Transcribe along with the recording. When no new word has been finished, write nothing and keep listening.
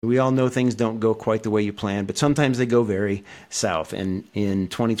We all know things don't go quite the way you plan, but sometimes they go very south. And in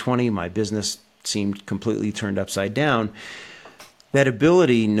 2020, my business seemed completely turned upside down. That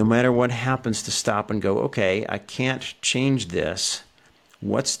ability, no matter what happens, to stop and go, okay, I can't change this.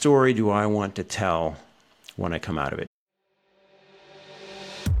 What story do I want to tell when I come out of it?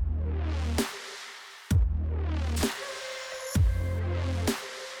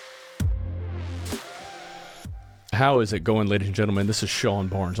 How is it going, ladies and gentlemen? This is Sean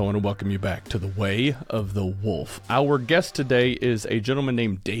Barnes. I want to welcome you back to The Way of the Wolf. Our guest today is a gentleman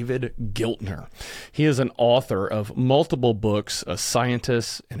named David Giltner. He is an author of multiple books, a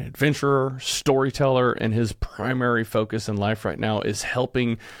scientist, an adventurer, storyteller, and his primary focus in life right now is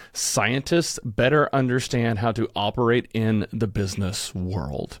helping scientists better understand how to operate in the business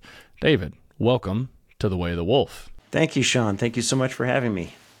world. David, welcome to The Way of the Wolf. Thank you, Sean. Thank you so much for having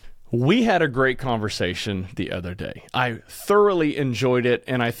me. We had a great conversation the other day. I thoroughly enjoyed it,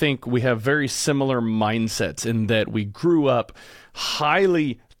 and I think we have very similar mindsets in that we grew up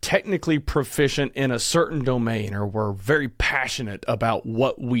highly technically proficient in a certain domain, or we're very passionate about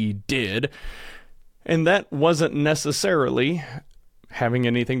what we did, and that wasn't necessarily having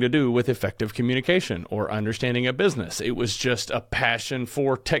anything to do with effective communication or understanding a business. It was just a passion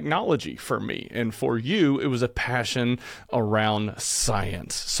for technology for me. And for you, it was a passion around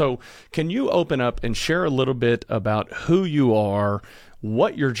science. So can you open up and share a little bit about who you are,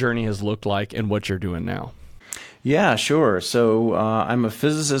 what your journey has looked like, and what you're doing now? Yeah, sure. So I'm a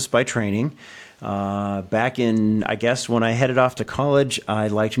physicist by training. Back in, I guess, when I headed off to college, I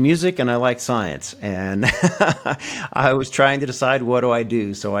liked music and I liked science. And I was trying to decide, what do I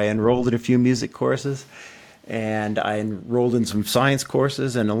do? So I enrolled in a few music courses and I enrolled in some science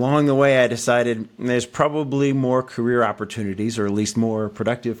courses. And along the way, I decided there's probably more career opportunities, or at least more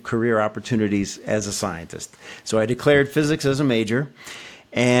productive career opportunities as a scientist. So I declared physics as a major.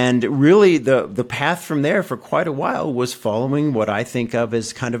 And really, the path from there for quite a while was following what I think of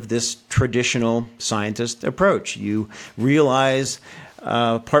as kind of this traditional scientist approach. You realize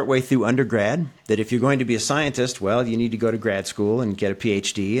partway through undergrad that if you're going to be a scientist, well, you need to go to grad school and get a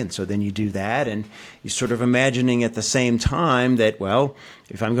PhD. And so then you do that. And you're sort of imagining at the same time that, well,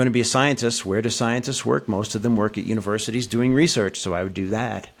 if I'm going to be a scientist, where do scientists work? Most of them work at universities doing research. So I would do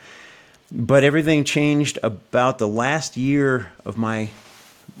that. But everything changed about the last year of my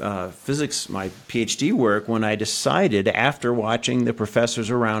physics, my PhD work, when I decided, after watching the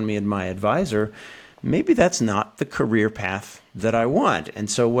professors around me and my advisor, maybe that's not the career path that I want. And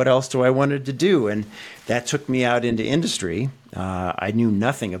so what else do I wanted to do? And that took me out into industry. I knew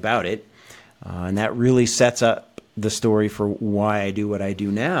nothing about it. And that really sets up the story for why I do what I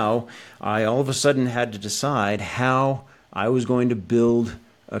do now. I all of a sudden had to decide how I was going to build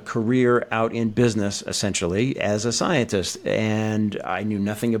a career out in business, essentially, as a scientist. And I knew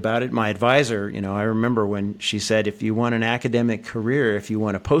nothing about it. My advisor, I remember when she said, if you want an academic career, if you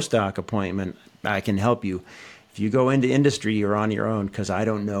want a postdoc appointment, I can help you. If you go into industry, you're on your own, because I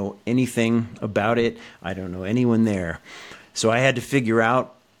don't know anything about it. I don't know anyone there. So I had to figure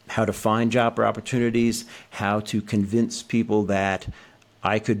out how to find job opportunities, how to convince people that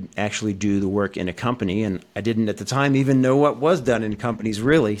I could actually do the work in a company. And I didn't at the time even know what was done in companies,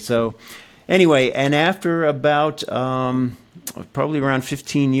 really. So anyway, and after about probably around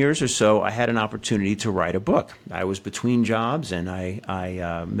 15 years or so, I had an opportunity to write a book. I was between jobs, and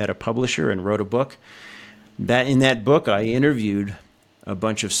I met a publisher and wrote a book. In that book, I interviewed a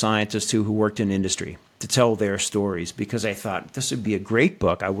bunch of scientists who worked in industry to tell their stories, because I thought this would be a great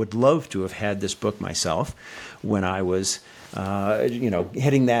book. I would love to have had this book myself when I was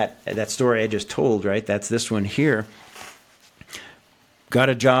heading that story I just told, right? That's this one here. Got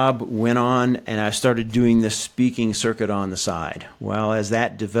a job, went on, and I started doing this speaking circuit on the side. Well, as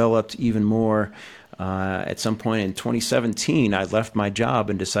that developed even more, at some point in 2017, I left my job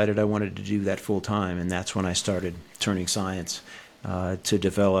and decided I wanted to do that full time, and that's when I started Turning Science to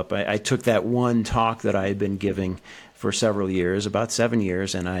develop. I took that one talk that I had been giving for several years, about 7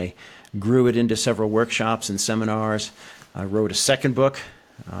 years, and I grew it into several workshops and seminars. I wrote a second book,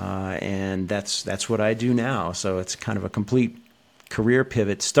 and that's what I do now. So it's kind of a complete career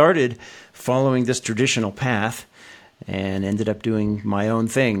pivot. Started following this traditional path and ended up doing my own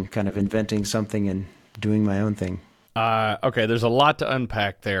thing, kind of inventing something and doing my own thing. Okay, there's a lot to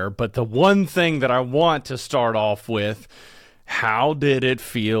unpack there, but the one thing that I want to start off with, how did it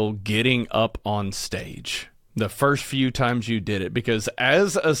feel getting up on stage the first few times you did it? Because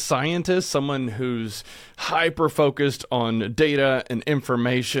as a scientist, someone who's hyper-focused on data and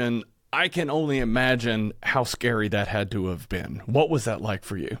information, I can only imagine how scary that had to have been. What was that like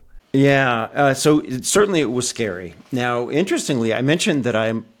for you? Yeah, certainly it was scary. Now, interestingly, I mentioned that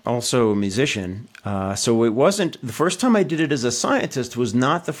I'm also a musician. So it wasn't the first time I did it as a scientist was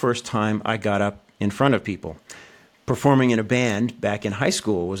not the first time I got up in front of people. Performing in a band back in high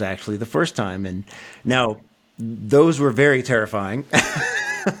school was actually the first time, and now those were very terrifying.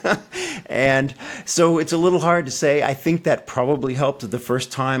 And so it's a little hard to say. I think that probably helped the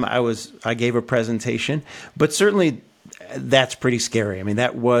first time I gave a presentation, but certainly that's pretty scary. I mean,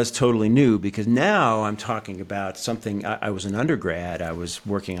 that was totally new because now I'm talking about something. I was an undergrad. I was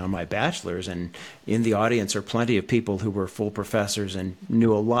working on my bachelor's, and in the audience are plenty of people who were full professors and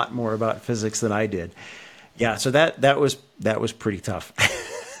knew a lot more about physics than I did. Yeah, so that was pretty tough.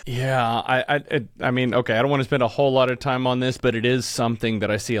 Yeah, I mean, okay, I don't want to spend a whole lot of time on this, but it is something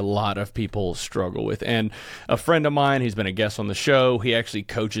that I see a lot of people struggle with. And a friend of mine, he's been a guest on the show, he actually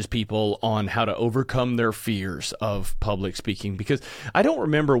coaches people on how to overcome their fears of public speaking, because I don't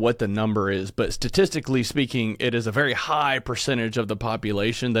remember what the number is, but statistically speaking, it is a very high percentage of the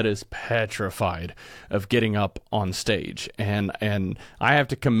population that is petrified of getting up on stage. And I have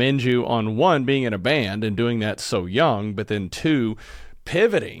to commend you on, one, being in a band and doing that so young, but then two,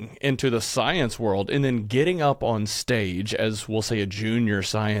 pivoting into the science world and then getting up on stage as, we'll say, a junior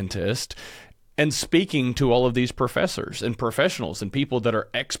scientist and speaking to all of these professors and professionals and people that are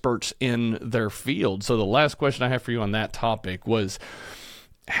experts in their field. So the last question I have for you on that topic was,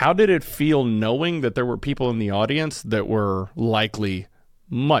 how did it feel knowing that there were people in the audience that were likely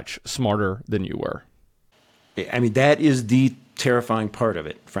much smarter than you were? I mean, that is the terrifying part of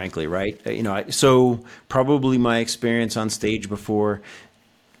it, frankly, right? So probably my experience on stage before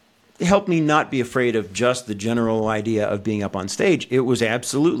helped me not be afraid of just the general idea of being up on stage. It was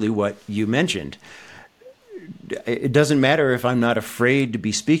absolutely what you mentioned. It doesn't matter if I'm not afraid to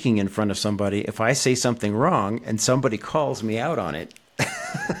be speaking in front of somebody. If I say something wrong and somebody calls me out on it,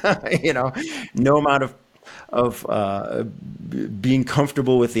 you know, no amount of being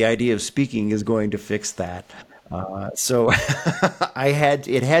comfortable with the idea of speaking is going to fix that. So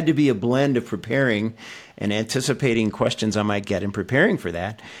it had to be a blend of preparing and anticipating questions I might get and preparing for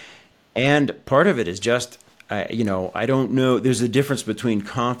that. And part of it is just, I don't know. There's a difference between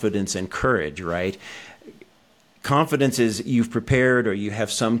confidence and courage, right? Confidence is you've prepared or you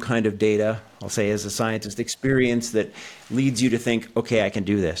have some kind of data, I'll say as a scientist, experience that leads you to think, okay, I can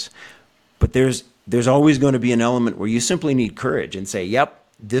do this. But there's always going to be an element where you simply need courage and say, yep,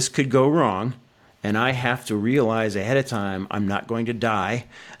 this could go wrong. And I have to realize ahead of time I'm not going to die.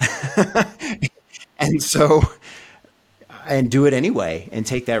 and so, and do it anyway and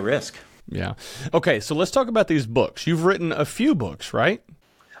take that risk. Yeah. Okay, so let's talk about these books. You've written a few books, right?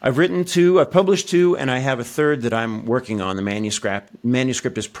 I've published two, and I have a third that I'm working on. The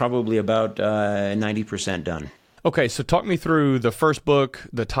manuscript is probably about 90% done. Okay, so talk me through the first book,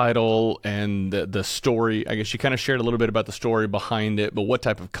 the title, and the story. I guess you kind of shared a little bit about the story behind it, but what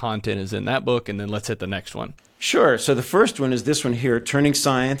type of content is in that book? And then let's hit the next one. Sure. So the first one is this one here, Turning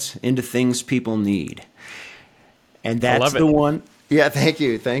Science into Things People Need. And that's the one. Yeah, thank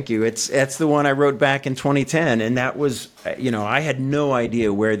you. That's the one I wrote back in 2010, and that was, I had no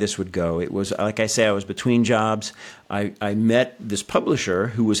idea where this would go. It was, like I say, I was between jobs. I met this publisher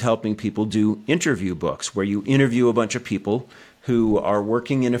who was helping people do interview books, where you interview a bunch of people who are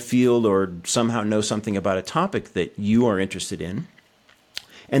working in a field or somehow know something about a topic that you are interested in.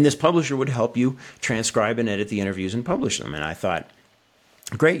 And this publisher would help you transcribe and edit the interviews and publish them. And I thought,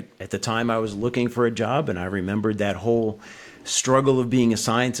 great. At the time, I was looking for a job, and I remembered that whole struggle of being a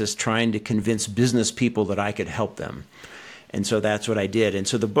scientist trying to convince business people that I could help them. And so that's what I did. And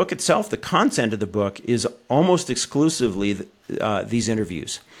so the book itself, the content of the book is almost exclusively these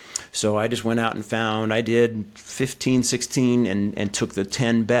interviews. So I just went out and I did 15, 16 and took the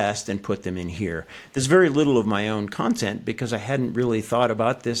 10 best and put them in here. There's very little of my own content because I hadn't really thought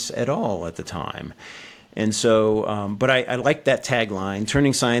about this at all at the time. And so, but I like that tagline,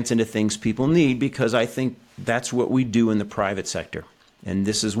 turning science into things people need, because I think that's what we do in the private sector. And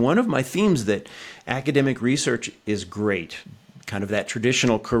this is one of my themes, that academic research is great, kind of that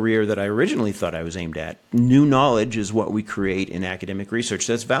traditional career that I originally thought I was aimed at. New knowledge is what we create in academic research.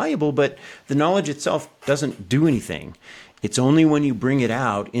 That's valuable, but the knowledge itself doesn't do anything. It's only when you bring it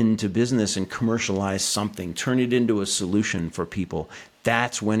out into business and commercialize something, turn it into a solution for people,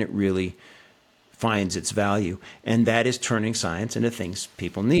 that's when it really finds its value. And that is turning science into things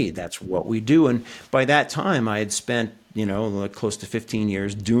people need. That's what we do. And by that time, I had spent, close to 15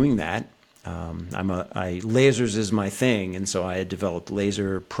 years doing that. Lasers is my thing. And so I had developed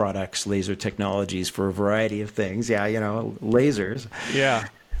laser products, laser technologies for a variety of things. Yeah, lasers. Yeah.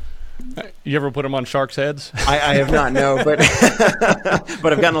 You ever put them on sharks' heads? I have not, no, but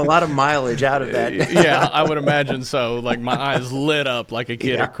but I've gotten a lot of mileage out of that. Yeah, I would imagine so. Like my eyes lit up like a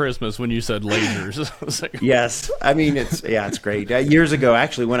kid Yeah. at Christmas when you said lasers. It's like, Yes, I mean it's great. Years ago,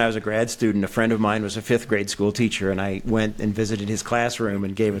 actually, when I was a grad student, a friend of mine was a fifth grade school teacher, and I went and visited his classroom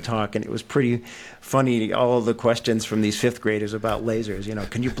and gave a talk, and it was pretty funny. All of the questions from these fifth graders about lasers. You know,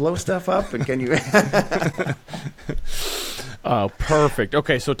 can you blow stuff up, and can you? oh, perfect.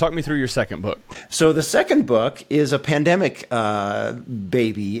 Okay, so talk me through your second book. So the second book is a pandemic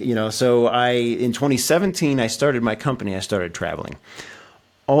baby. You know, so in 2017 I started my company. I started traveling.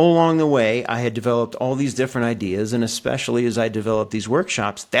 All along the way, I had developed all these different ideas, and especially as I developed these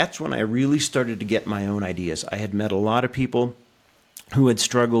workshops, that's when I really started to get my own ideas. I had met a lot of people who had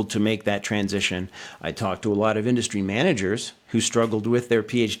struggled to make that transition. I talked to a lot of industry managers who struggled with their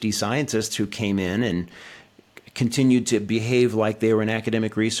PhD scientists who came in and continued to behave like they were in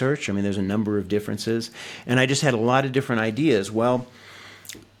academic research. I mean, there's a number of differences. And I just had a lot of different ideas. Well,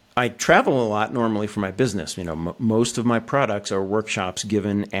 I travel a lot normally for my business. You know, most of my products are workshops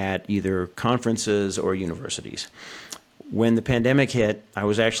given at either conferences or universities. When the pandemic hit, I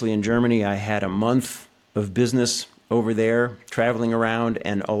was actually in Germany. I had a month of business over there, traveling around,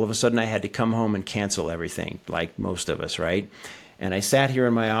 and all of a sudden I had to come home and cancel everything, like most of us, right? And I sat here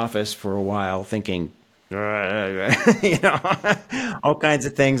in my office for a while thinking, you know, all kinds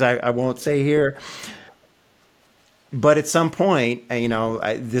of things I won't say here. But at some point, you know,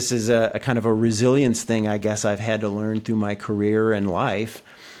 this is a kind of a resilience thing I guess I've had to learn through my career and life.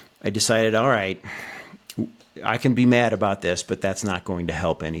 I decided, all right, I can be mad about this, but that's not going to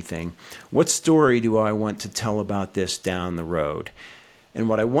help anything. What story do I want to tell about this down the road? And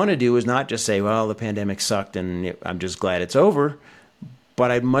what I want to do is not just say, well, the pandemic sucked and I'm just glad it's over,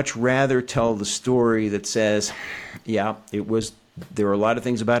 but I'd much rather tell the story that says, yeah, there were a lot of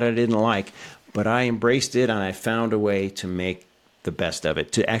things about it I didn't like, but I embraced it and I found a way to make the best of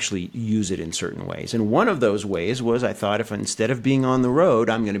it, to actually use it in certain ways. And one of those ways was I thought if instead of being on the road,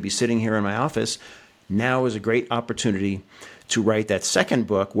 I'm going to be sitting here in my office, now is a great opportunity to write that second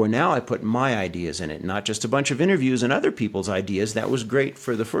book where now I put my ideas in it, not just a bunch of interviews and other people's ideas. That was great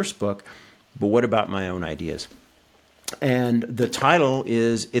for the first book, but what about my own ideas? And the title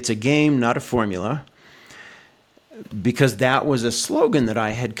is It's a Game, Not a Formula, because that was a slogan that I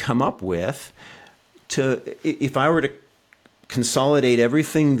had come up with if I were to consolidate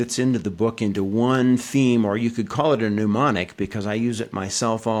everything that's into the book into one theme, or you could call it a mnemonic because I use it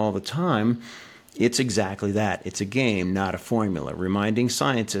myself all the time, it's exactly that. It's a game, not a formula, reminding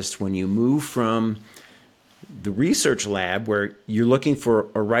scientists when you move from the research lab where you're looking for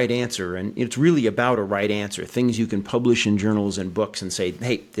a right answer, and it's really about a right answer, things you can publish in journals and books and say,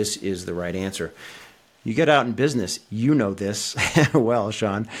 hey, this is the right answer. You get out in business, you know this well,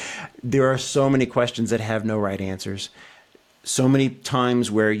 Sean. There are so many questions that have no right answers. So many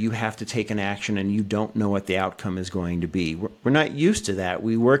times where you have to take an action and you don't know what the outcome is going to be. We're not used to that.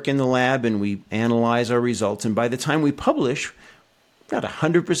 We work in the lab and we analyze our results, and by the time we publish, not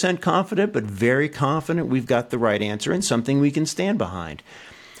 100% confident, but very confident we've got the right answer and something we can stand behind.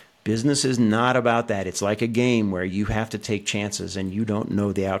 Business is not about that. It's like a game where you have to take chances and you don't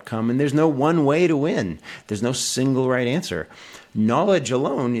know the outcome, and there's no one way to win. There's no single right answer. Knowledge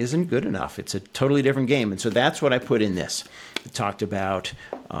alone isn't good enough. It's a totally different game, and so that's what I put in this. I talked about,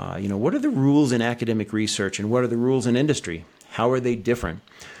 what are the rules in academic research and what are the rules in industry? How are they different?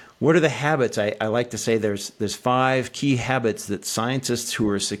 What are the habits? I like to say there's 5 key habits that scientists who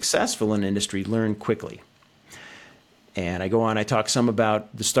are successful in industry learn quickly. And I go on, I talk some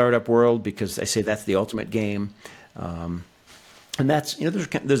about the startup world because I say that's the ultimate game. And that's,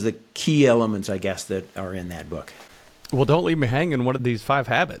 there's the key elements, I guess, that are in that book. Well, don't leave me hanging. What are these 5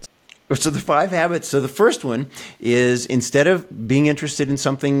 habits? So the 5 habits. So the first one is instead of being interested in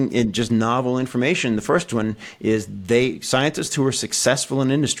something in just novel information, the first one is scientists who are successful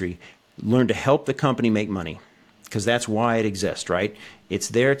in industry learn to help the company make money because that's why it exists, right? It's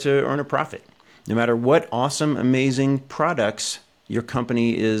there to earn a profit. No matter what awesome, amazing products your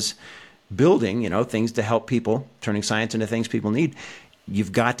company is building, things to help people, turning science into things people need,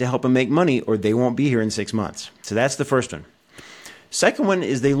 you've got to help them make money or they won't be here in 6 months. So that's the first one. Second one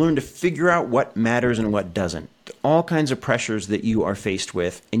is they learn to figure out what matters and what doesn't. All kinds of pressures that you are faced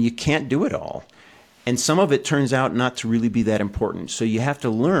with, and you can't do it all. And some of it turns out not to really be that important. So you have to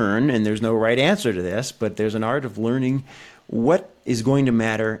learn, and there's no right answer to this, but there's an art of learning what is going to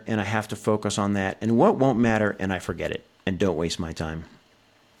matter, and I have to focus on that, and what won't matter, and I forget it, and don't waste my time.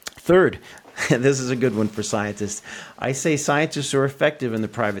 Third, this is a good one for scientists. I say scientists who are effective in the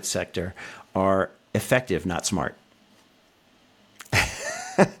private sector are effective, not smart.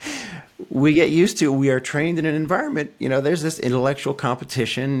 we get used to, we are trained in an environment, there's this intellectual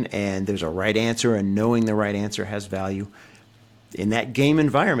competition and there's a right answer, and knowing the right answer has value. In that game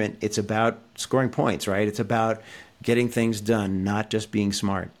environment, it's about scoring points, right? It's about getting things done, not just being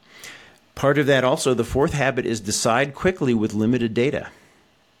smart. Part of that also, the fourth habit is decide quickly with limited data.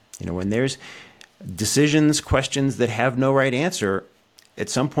 When there's decisions, questions that have no right answer, at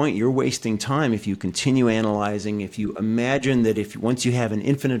some point you're wasting time if you continue analyzing. If you imagine that if once you have an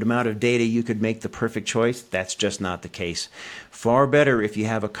infinite amount of data, you could make the perfect choice, that's just not the case. Far better if you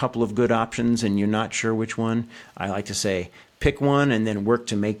have a couple of good options and you're not sure which one. I like to say, pick one and then work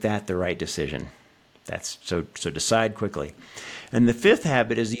to make that the right decision. That's so decide quickly. And the fifth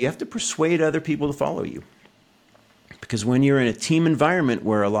habit is you have to persuade other people to follow you. Because when you're in a team environment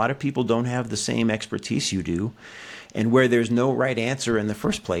where a lot of people don't have the same expertise you do, and where there's no right answer in the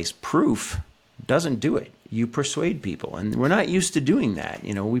first place, proof doesn't do it. You persuade people. And we're not used to doing that.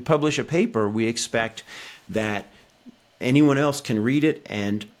 We publish a paper, we expect that anyone else can read it,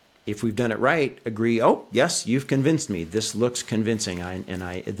 and if we've done it right, agree, oh, yes, you've convinced me. This looks convincing,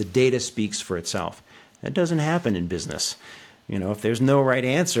 the data speaks for itself. That doesn't happen in business. If there's no right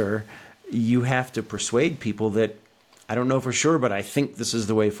answer, you have to persuade people that, I don't know for sure, but I think this is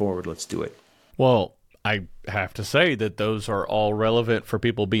the way forward. Let's do it. Well, I have to say that those are all relevant for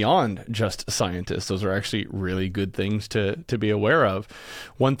people beyond just scientists. Those are actually really good things to be aware of.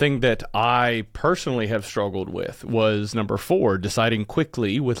 One thing that I personally have struggled with was number 4, deciding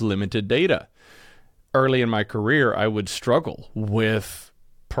quickly with limited data. Early in my career, I would struggle with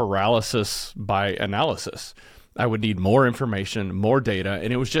paralysis by analysis. I would need more information, more data,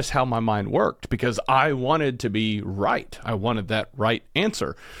 and it was just how my mind worked because I wanted to be right. I wanted that right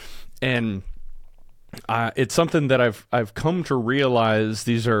answer. And it's something that I've come to realize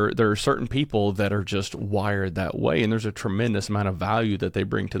there are certain people that are just wired that way, and there's a tremendous amount of value that they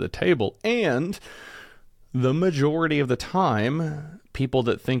bring to the table. And the majority of the time, people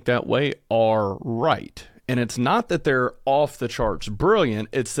that think that way are right. And it's not that they're off the charts brilliant,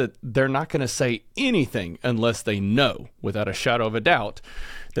 it's that they're not going to say anything unless they know, without a shadow of a doubt,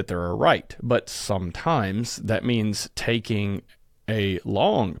 that they're right. But sometimes that means taking a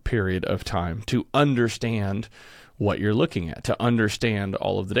long period of time to understand what you're looking at, to understand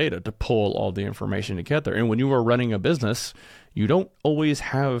all of the data, to pull all the information together. And when you are running a business, you don't always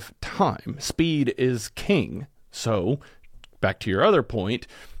have time. Speed is king. So back to your other point,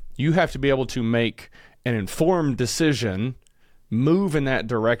 you have to be able to make an informed decision, move in that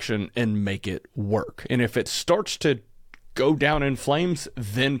direction, and make it work. And if it starts to go down in flames,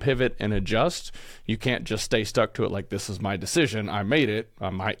 then pivot and adjust. You can't just stay stuck to it like, this is my decision, I made it,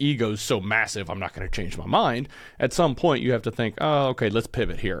 my ego's so massive, I'm not going to change my mind. At some point, you have to think, oh, okay, let's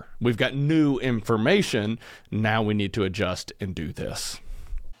pivot here. We've got new information, now we need to adjust and do this.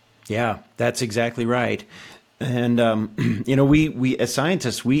 Yeah, that's exactly right. And, we as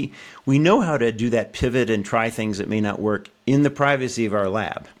scientists, we know how to do that pivot and try things that may not work in the privacy of our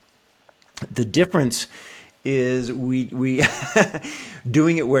lab. The difference is we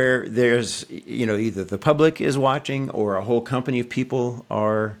doing it where there's, either the public is watching or a whole company of people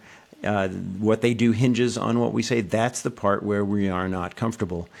are, what they do hinges on what we say. That's the part where we are not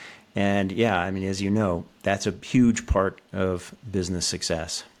comfortable. And yeah, as you know, that's a huge part of business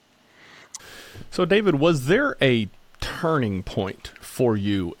success. So David, was there a turning point for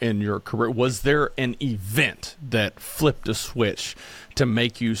you in your career? Was there an event that flipped a switch to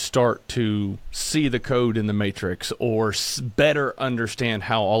make you start to see the code in the matrix or better understand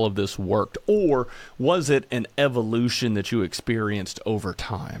how all of this worked? Or was it an evolution that you experienced over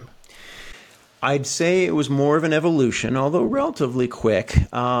time? I'd say it was more of an evolution, although relatively quick.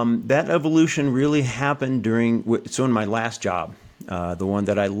 That evolution really happened in my last job, the one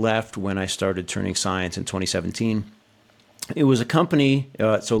that I left when I started Turning Science in 2017. It was a company,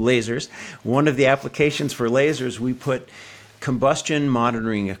 so lasers. One of the applications for lasers, we put combustion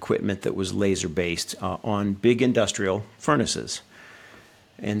monitoring equipment that was laser-based on big industrial furnaces.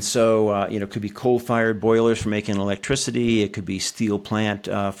 And so, it could be coal-fired boilers for making electricity. It could be steel plant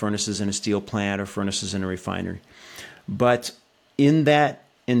furnaces in a steel plant or furnaces in a refinery. But in that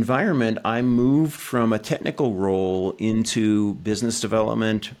environment, I moved from a technical role into business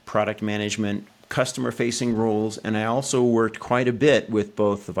development, product management, customer-facing roles, and I also worked quite a bit with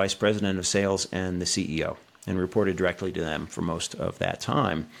both the vice president of sales and the CEO and reported directly to them for most of that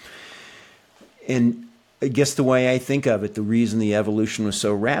time. And I guess the way I think of it, the reason the evolution was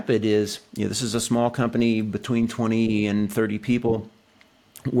so rapid is, this is a small company between 20 and 30 people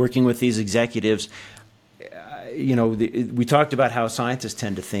working with these executives. We talked about how scientists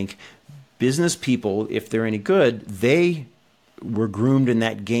tend to think. Business people, if they're any good, they were groomed in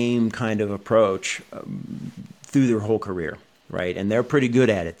that game kind of approach through their whole career, right? And they're pretty good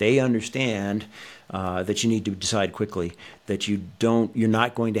at it. They understand that you need to decide quickly, that you're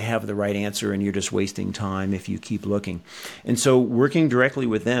not going to have the right answer and you're just wasting time if you keep looking. And so working directly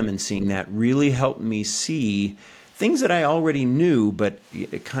with them and seeing that really helped me see things that I already knew, but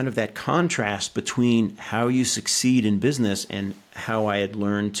kind of that contrast between how you succeed in business and how I had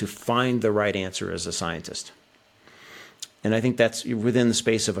learned to find the right answer as a scientist. And I think that's within the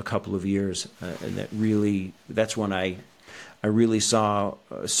space of a couple of years. That's when I really saw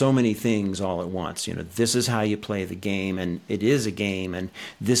so many things all at once. This is how you play the game, and it is a game. And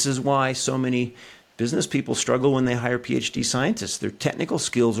this is why so many business people struggle when they hire PhD scientists. Their technical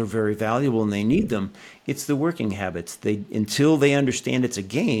skills are very valuable and they need them. It's the working habits. Until they understand it's a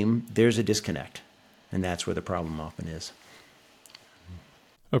game, there's a disconnect. And that's where the problem often is.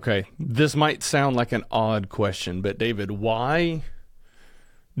 Okay, this might sound like an odd question, but David, why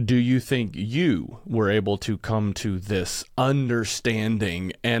do you think you were able to come to this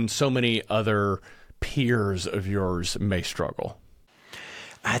understanding and so many other peers of yours may struggle?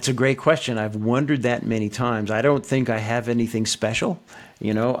 That's a great question. I've wondered that many times. I don't think I have anything special.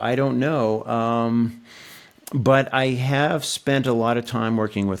 I don't know. But I have spent a lot of time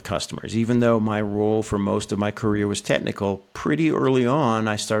working with customers. Even though my role for most of my career was technical, pretty early on,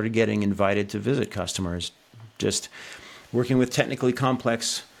 I started getting invited to visit customers. Just working with technically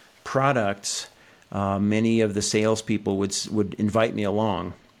complex products, many of the salespeople would invite me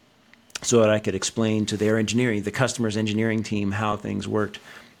along so that I could explain to the customer's engineering team, how things worked.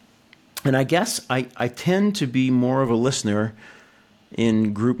 And I guess I tend to be more of a listener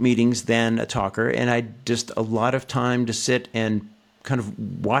in group meetings than a talker, and I just a lot of time to sit and kind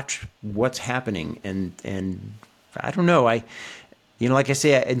of watch what's happening. And I don't know, like I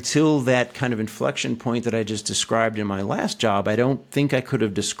say, until that kind of inflection point that I just described in my last job, I don't think I could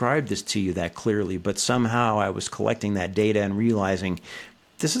have described this to you that clearly, but somehow I was collecting that data and realizing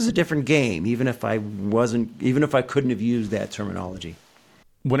this is a different game, even if I couldn't have used that terminology.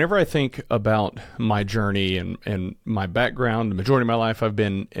 Whenever I think about my journey and my background, the majority of my life I've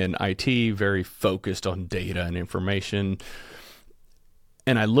been in IT, very focused on data and information.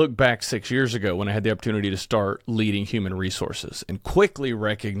 And I look back 6 years ago when I had the opportunity to start leading human resources and quickly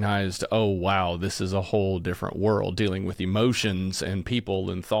recognized, oh, wow, this is a whole different world, dealing with emotions and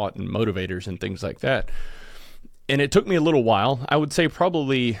people and thought and motivators and things like that. And it took me a little while, I would say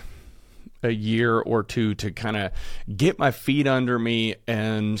probably a year or two, to kind of get my feet under me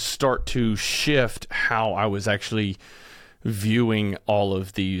and start to shift how I was actually viewing all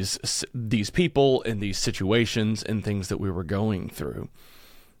of these people and these situations and things that we were going through.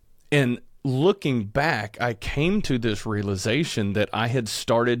 And looking back, I came to this realization that I had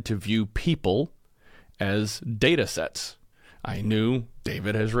started to view people as data sets. I knew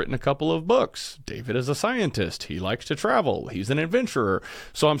David has written a couple of books. David is a scientist. He likes to travel. He's an adventurer.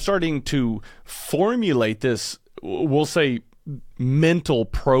 So I'm starting to formulate this, we'll say, mental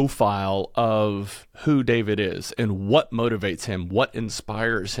profile of who David is and what motivates him, what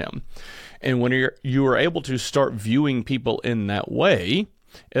inspires him. And when you are able to start viewing people in that way,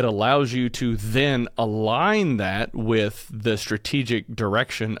 it allows you to then align that with the strategic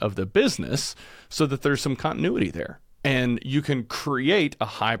direction of the business so that there's some continuity there. And you can create a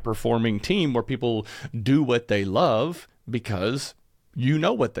high-performing team where people do what they love because you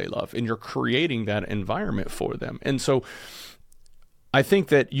know what they love and you're creating that environment for them. And so I think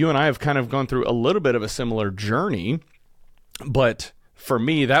that you and I have kind of gone through a little bit of a similar journey, but for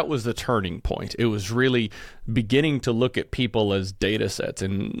me, that was the turning point. It was really beginning to look at people as data sets.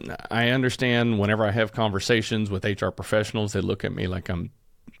 And I understand whenever I have conversations with HR professionals, they look at me like I'm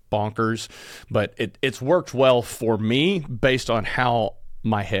bonkers, but it's worked well for me based on how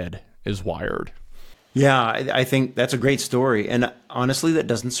my head is wired. Yeah, I think that's a great story. And honestly, that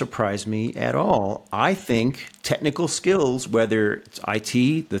doesn't surprise me at all. I think technical skills, whether it's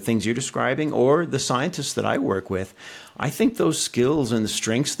IT, the things you're describing, or the scientists that I work with, I think those skills and the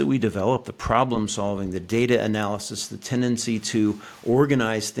strengths that we develop, the problem solving, the data analysis, the tendency to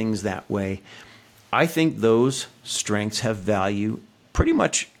organize things that way, I think those strengths have value pretty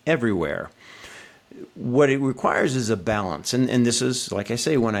much everywhere. What it requires is a balance. And this is, like I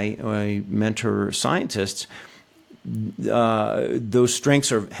say, when I mentor scientists, those strengths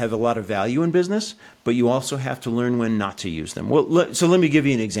have a lot of value in business, but you also have to learn when not to use them. Well, so let me give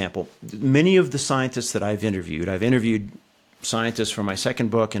you an example. Many of the scientists that I've interviewed scientists for my second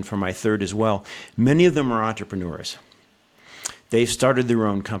book and for my third as well, many of them are entrepreneurs. they've started their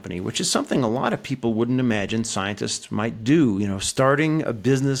own company, which is something a lot of people wouldn't imagine scientists might do. Starting a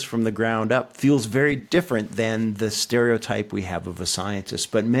business from the ground up feels very different than the stereotype we have of a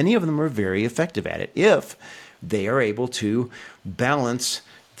scientist, but many of them are very effective at it if they are able to balance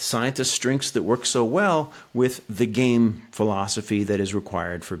scientist strengths that work so well with the game philosophy that is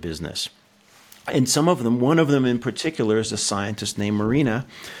required for business. And some of them, one of them in particular, is a scientist named Marina,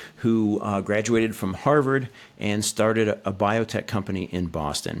 who graduated from Harvard and started a biotech company in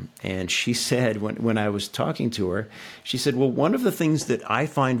Boston. And she said, when I was talking to her, she said, well, one of the things that I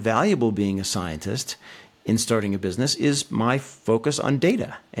find valuable being a scientist in starting a business is my focus on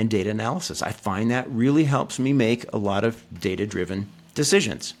data and data analysis. I find that really helps me make a lot of data-driven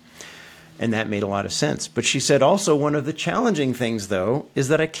decisions. And that made a lot of sense. But she said also one of the challenging things, though, is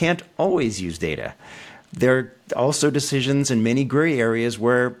that I can't always use data. There are also decisions in many gray areas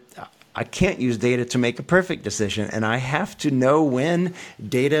where I can't use data to make a perfect decision, and I have to know when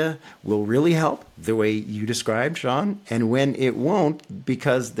data will really help, the way you described, Sean, and when it won't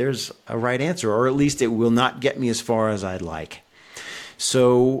because there's a right answer, or at least it will not get me as far as I'd like.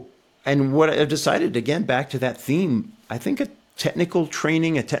 So, and what I've decided, again, back to that theme, I think technical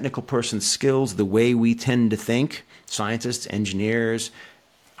training, a technical person's skills, the way we tend to think, scientists, engineers,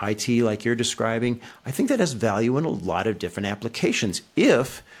 IT, like you're describing, I think that has value in a lot of different applications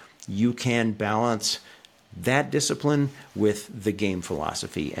if you can balance that discipline with the game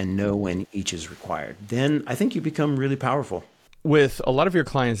philosophy and know when each is required. Then I think you become really powerful. With a lot of your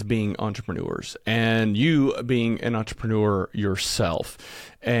clients being entrepreneurs and you being an entrepreneur yourself,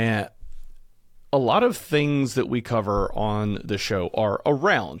 and a lot of things that we cover on the show are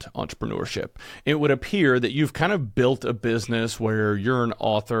around entrepreneurship. It would appear that you've kind of built a business where you're an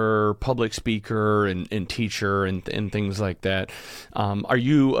author, public speaker, and teacher, and things like that. Are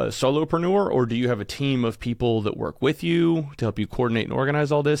you a solopreneur, or do you have a team of people that work with you to help you coordinate and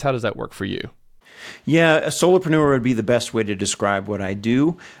organize all this? How does that work for you? Yeah, a solopreneur would be the best way to describe what I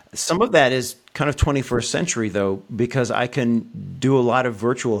do. Some of that is kind of 21st century, though, because I can do a lot of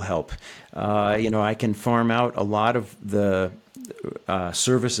virtual help. I can farm out a lot of the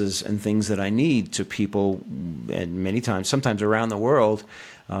services and things that I need to people, and many times, sometimes around the world.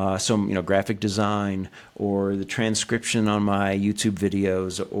 Graphic design or the transcription on my YouTube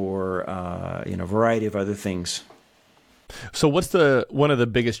videos or, a variety of other things. So what's one of the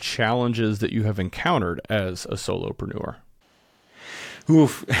biggest challenges that you have encountered as a solopreneur?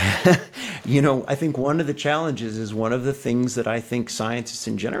 Oof. I think one of the challenges is one of the things that I think scientists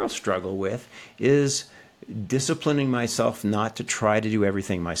in general struggle with is disciplining myself not to try to do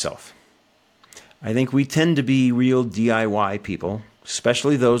everything myself. I think we tend to be real DIY people,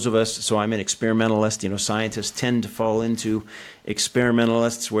 especially those of us. So I'm an experimentalist. Scientists tend to fall into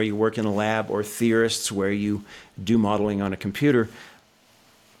experimentalists where you work in a lab, or theorists where you do modeling on a computer.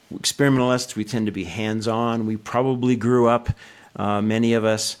 Experimentalists, we tend to be hands-on. We probably grew up, many of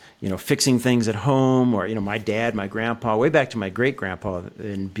us, fixing things at home, or, my dad, my grandpa, way back to my great-grandpa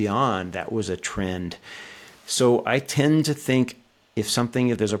and beyond, that was a trend. So I tend to think if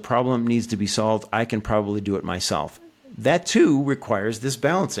there's a problem that needs to be solved, I can probably do it myself. That too requires this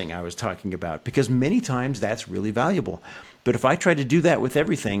balancing I was talking about, because many times that's really valuable. But if I try to do that with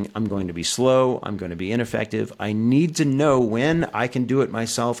everything, I'm going to be slow, I'm going to be ineffective. I need to know when I can do it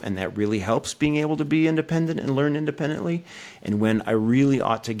myself, and that really helps being able to be independent and learn independently, and when I really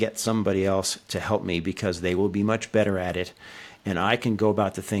ought to get somebody else to help me because they will be much better at it, and I can go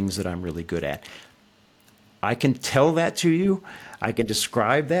about the things that I'm really good at. I can tell that to you, I can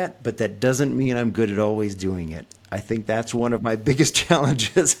describe that, but that doesn't mean I'm good at always doing it. I think that's one of my biggest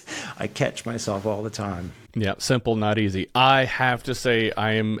challenges. I catch myself all the time. Yeah, simple, not easy. I have to say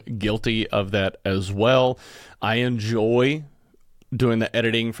I am guilty of that as well. I enjoy doing the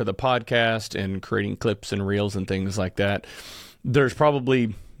editing for the podcast and creating clips and reels and things like that. There's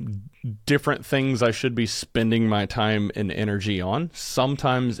probably different things I should be spending my time and energy on.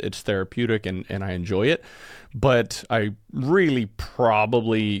 Sometimes it's therapeutic and I enjoy it, but I really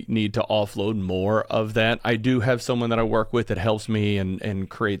probably need to offload more of that. I do have someone that I work with that helps me and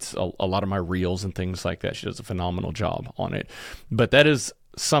creates a lot of my reels and things like that. She does a phenomenal job on it. But that is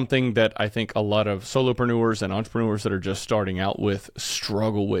something that I think a lot of solopreneurs and entrepreneurs that are just starting out with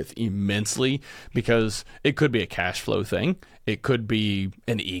struggle with immensely, because it could be a cash flow thing. It could be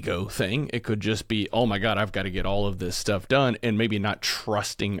an ego thing. It could just be, oh my God, I've got to get all of this stuff done, and maybe not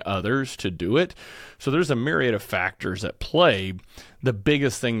trusting others to do it. So there's a myriad of factors at play. The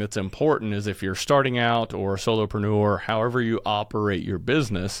biggest thing that's important is if you're starting out or a solopreneur, however you operate your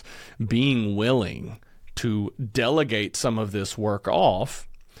business, being willing to delegate some of this work off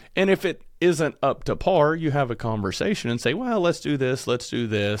And if it isn't up to par, you have a conversation and say, well, let's do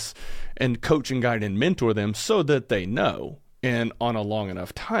this, and coach and guide and mentor them so that they know. And on a long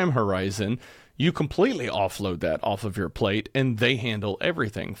enough time horizon, you completely offload that off of your plate and they handle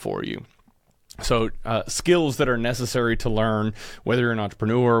everything for you. So skills that are necessary to learn, whether you're an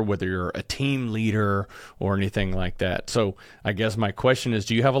entrepreneur, whether you're a team leader or anything like that. So I guess my question is,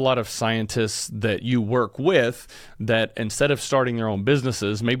 do you have a lot of scientists that you work with that instead of starting their own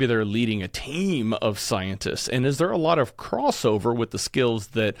businesses, maybe they're leading a team of scientists? And is there a lot of crossover with the skills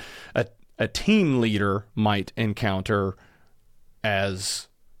that a team leader might encounter as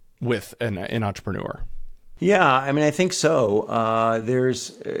with an entrepreneur? Yeah, I mean, I think so.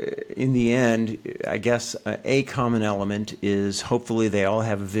 There's, in the end, I guess a common element is hopefully they all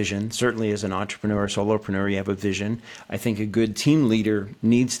have a vision. Certainly as an entrepreneur, solopreneur, you have a vision. I think a good team leader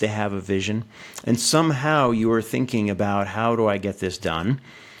needs to have a vision. And somehow you are thinking about, how do I get this done?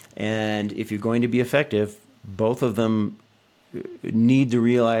 And if you're going to be effective, both of them need to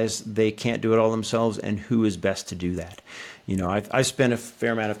realize they can't do it all themselves, and who is best to do that. You know, I've spent a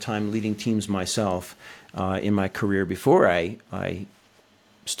fair amount of time leading teams myself in my career before I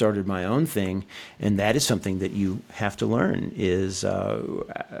started my own thing, and that is something that you have to learn, is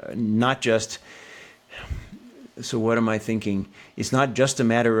not just, so what am I thinking? It's not just a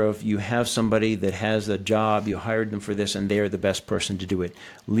matter of you have somebody that has a job, you hired them for this, and they are the best person to do it.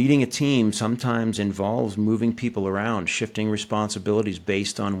 Leading a team sometimes involves moving people around, shifting responsibilities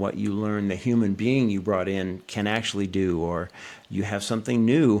based on what you learn the human being you brought in can actually do, or you have something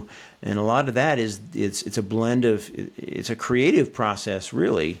new. And a lot of that is, it's a blend of, it's a creative process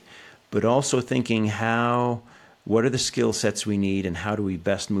really, but also thinking what are the skill sets we need and how do we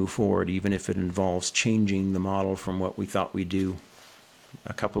best move forward, even if it involves changing the model from what we thought we'd do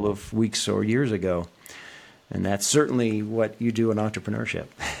a couple of weeks or years ago. And that's certainly what you do in entrepreneurship.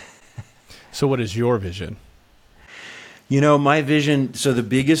 So what is your vision? You know, my vision, so the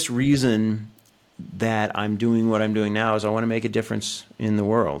biggest reason that I'm doing what I'm doing now is I want to make a difference in the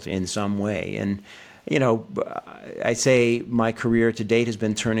world in some way. And, you know, I say my career to date has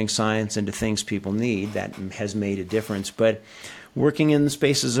been turning science into things people need. That has made a difference. But working in the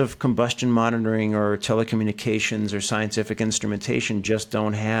spaces of combustion monitoring or telecommunications or scientific instrumentation just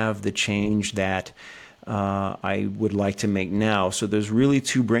don't have the change that I would like to make now. So there's really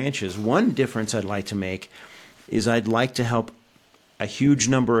two branches. One difference I'd like to make is I'd like to help a huge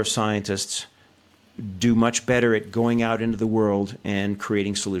number of scientists do much better at going out into the world and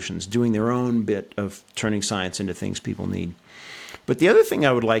creating solutions, doing their own bit of turning science into things people need. But the other thing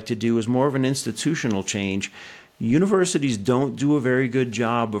I would like to do is more of an institutional change. Universities don't do a very good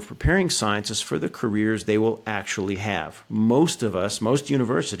job of preparing scientists for the careers they will actually have. Most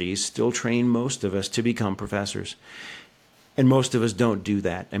universities still train most of us to become professors. And most of us don't do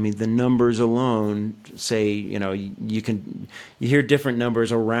that. I mean, the numbers alone say, you know, you hear different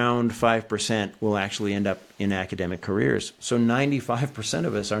numbers, around 5% will actually end up in academic careers. So 95%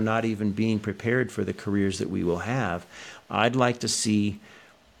 of us are not even being prepared for the careers that we will have. I'd like to see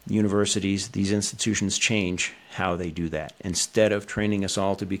universities, these institutions, change how they do that. Instead of training us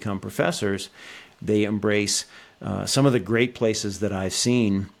all to become professors, they embrace some of the great places that I've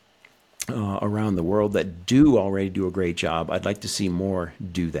seen around the world that do already do a great job. I'd like to see more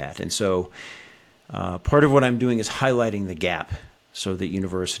do that. And so part of what I'm doing is highlighting the gap so that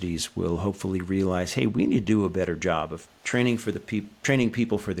universities will hopefully realize, hey, we need to do a better job of training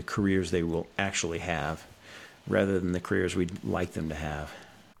people for the careers they will actually have rather than the careers we'd like them to have.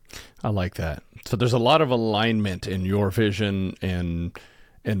 I like that. So there's a lot of alignment in your vision and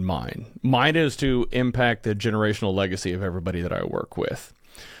mine. Mine is to impact the generational legacy of everybody that I work with.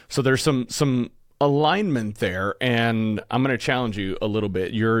 So there's some alignment there, and I'm going to challenge you a little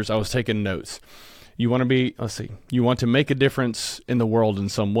bit. Yours, I was taking notes. You want to make a difference in the world in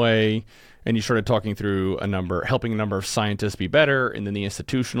some way, and you started talking through helping a number of scientists be better, and then the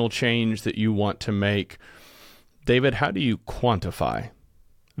institutional change that you want to make. David, how do you quantify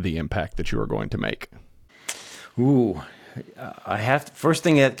the impact that you are going to make? Ooh, first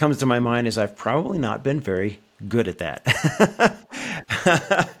thing that comes to my mind is I've probably not been very good at that.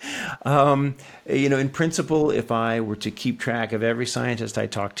 You know, in principle, if I were to keep track of every scientist I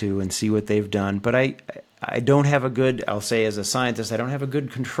talk to and see what they've done, but I don't have I'll say as a scientist, I don't have a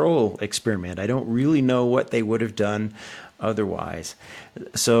good control experiment. I don't really know what they would have done otherwise.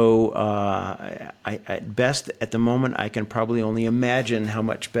 So at best, at the moment, I can probably only imagine how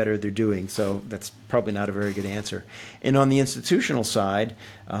much better they're doing. So that's probably not a very good answer. And on the institutional side,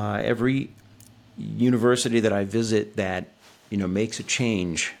 every university that I visit that, you know, makes a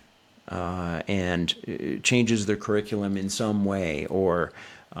change and changes their curriculum in some way, or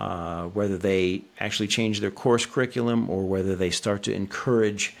whether they actually change their course curriculum, or whether they start to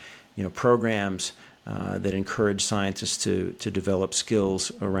encourage, programs that encourage scientists to develop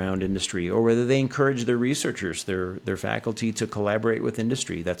skills around industry, or whether they encourage their researchers, their faculty, to collaborate with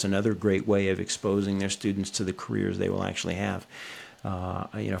industry. That's another great way of exposing their students to the careers they will actually have.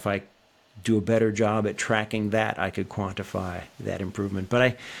 If I do a better job at tracking that, I could quantify that improvement.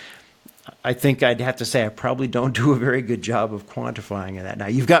 But I think I'd have to say I probably don't do a very good job of quantifying that. Now,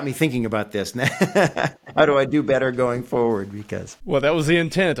 you've got me thinking about this. How do I do better going forward? Well, that was the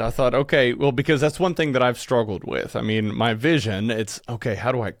intent. I thought, okay, well, because that's one thing that I've struggled with. I mean, my vision, it's, okay,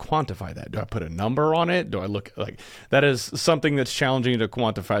 how do I quantify that? Do I put a number on it? Do I look like that is something that's challenging to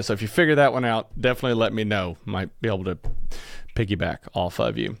quantify. So if you figure that one out, definitely let me know. Might be able to piggyback off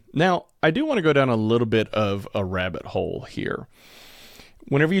of you. Now, I do want to go down a little bit of a rabbit hole here.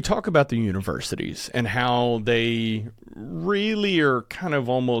 Whenever you talk about the universities and how they really are kind of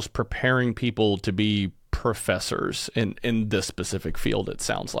almost preparing people to be professors in this specific field, it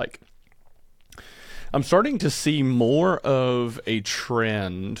sounds like, I'm starting to see more of a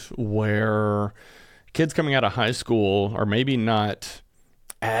trend where kids coming out of high school are maybe not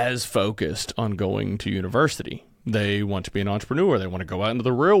as focused on going to university. They want to be an entrepreneur. They want to go out into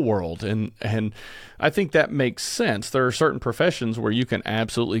the real world. And I think that makes sense. There are certain professions where you can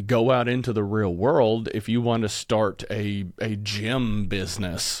absolutely go out into the real world. If you want to start a gym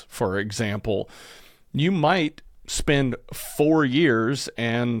business, for example, you might spend 4 years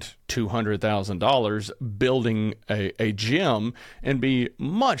and $200,000 building a gym and be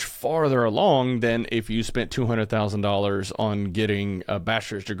much farther along than if you spent $200,000 on getting a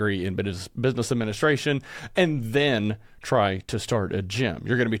bachelor's degree in business administration and then try to start a gym.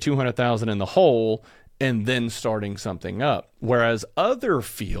 You're going to be $200,000 in the hole and then starting something up. Whereas other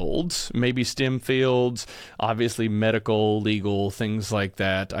fields, maybe STEM fields, obviously medical, legal, things like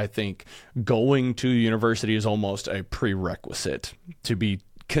that, I think going to university is almost a prerequisite to be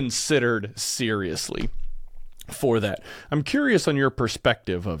considered seriously for that. I'm curious on your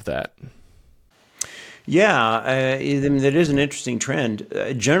perspective of that. Yeah, that is an interesting trend.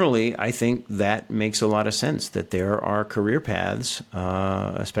 Generally, I think that makes a lot of sense, that there are career paths,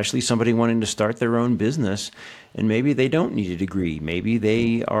 especially somebody wanting to start their own business, and maybe they don't need a degree. Maybe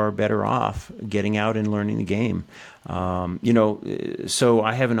they are better off getting out and learning the game. So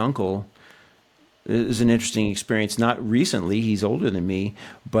I have an uncle. It was an interesting experience. Not recently, he's older than me,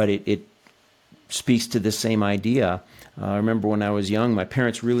 but it speaks to the same idea. I remember when I was young, my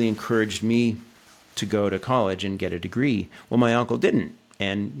parents really encouraged me to go to college and get a degree. Well, my uncle didn't,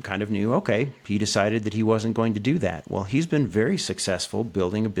 and kind of knew, okay, he decided that he wasn't going to do that. Well, he's been very successful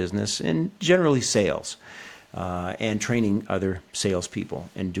building a business in generally sales, and training other salespeople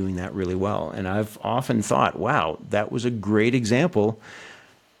and doing that really well. And I've often thought, wow, that was a great example.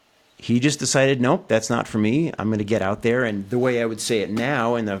 He just decided, nope, that's not for me. I'm going to get out there. And the way I would say it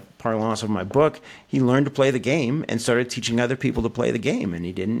now in the parlance of my book, he learned to play the game and started teaching other people to play the game. And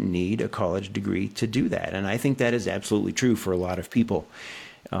he didn't need a college degree to do that. And I think that is absolutely true for a lot of people.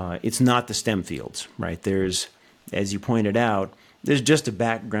 It's not the STEM fields, right? There's, as you pointed out, there's just a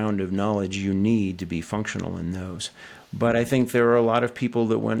background of knowledge you need to be functional in those. But I think there are a lot of people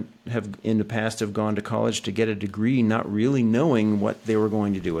that have in the past have gone to college to get a degree not really knowing what they were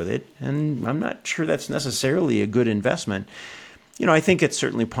going to do with it. And I'm not sure that's necessarily a good investment. I think it's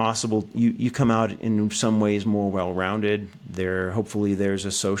certainly possible you come out in some ways more well-rounded. Hopefully there's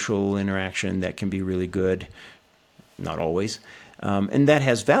a social interaction that can be really good. Not always. And that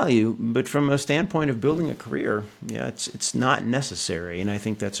has value, but from a standpoint of building a career, it's not necessary. And I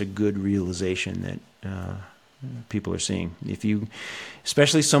think that's a good realization that people are seeing.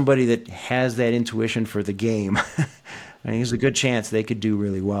 Especially somebody that has that intuition for the game, I think there's a good chance they could do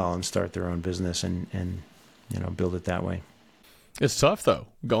really well and start their own business and build it that way. It's tough though,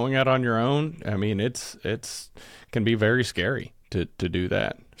 going out on your own. I mean, it's can be very scary to do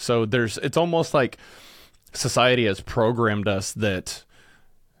that. So it's almost like society has programmed us that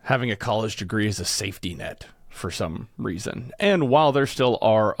having a college degree is a safety net for some reason. And while there still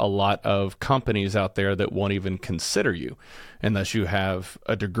are a lot of companies out there that won't even consider you unless you have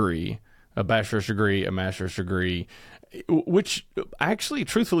a degree, a bachelor's degree, a master's degree, which actually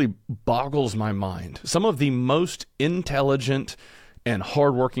truthfully boggles my mind. Some of the most intelligent and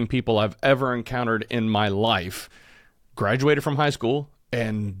hardworking people I've ever encountered in my life graduated from high school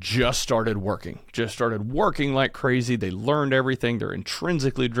and just started working like crazy. They learned everything. They're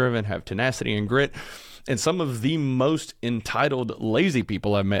intrinsically driven, have tenacity and grit. And some of the most entitled, lazy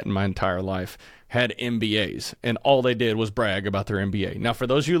people I've met in my entire life had MBAs, and all they did was brag about their MBA. Now, for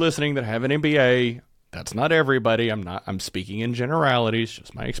those of you listening that have an MBA, that's not everybody. I'm speaking in generalities,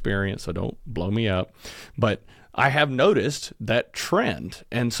 just my experience, so don't blow me up. But I have noticed that trend.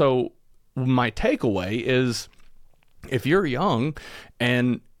 And so my takeaway is, if you're young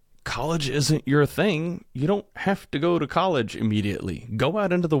and college isn't your thing, you don't have to go to college immediately. Go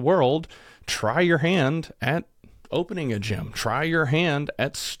out into the world, try your hand at opening a gym, try your hand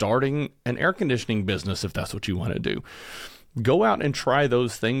at starting an air conditioning business if that's what you want to do. Go out and try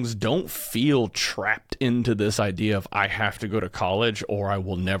those things. Don't feel trapped into this idea of I have to go to college or I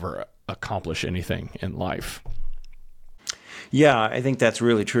will never accomplish anything in life. Yeah, I think that's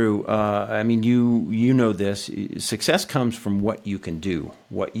really true. I mean, you know this. Success comes from what you can do,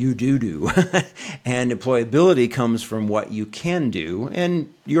 what you do, and employability comes from what you can do,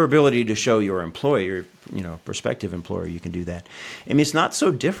 and your ability to show your employer, prospective employer, you can do that. I mean, it's not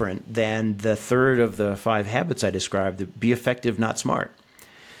so different than the third of the 5 habits I described: the be effective, not smart.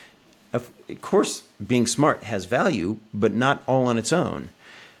 Of course, being smart has value, but not all on its own.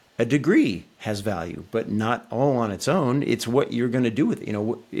 A degree has value, but not all on its own. It's what you're going to do with it.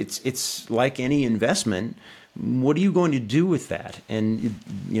 It's like any investment. What are you going to do with that? And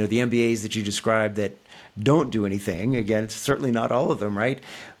the MBAs that you described that don't do anything, again, it's certainly not all of them, right?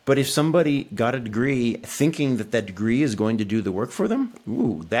 But if somebody got a degree thinking that that degree is going to do the work for them,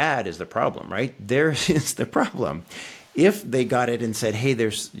 that is the problem, right? There is the problem. If they got it and said, hey,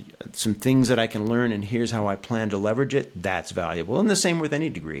 there's some things that I can learn and here's how I plan to leverage it, that's valuable. And the same with any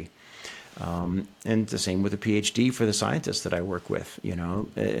degree. And the same with a PhD for the scientists that I work with.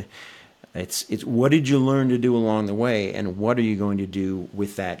 It's what did you learn to do along the way, and what are you going to do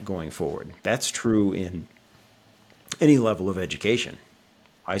with that going forward? That's true in any level of education,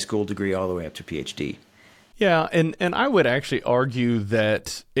 high school degree all the way up to PhD. Yeah, and I would actually argue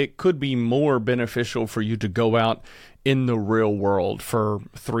that it could be more beneficial for you to go out in the real world for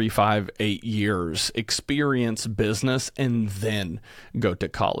 3, 5, 8 years, experience business, and then go to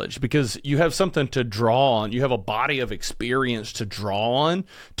college, because you have something to draw on. You have a body of experience to draw on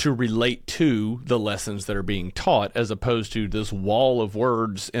to relate to the lessons that are being taught, as opposed to this wall of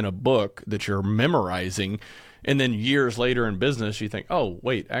words in a book that you're memorizing. And then years later in business, you think, oh,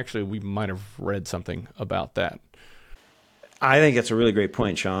 wait, actually, we might have read something about that. I think that's a really great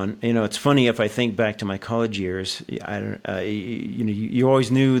point, Sean. It's funny, if I think back to my college years, you always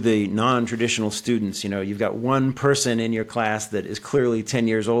knew the non-traditional students. You've got one person in your class that is clearly 10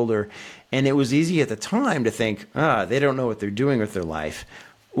 years older, and it was easy at the time to think, they don't know what they're doing with their life.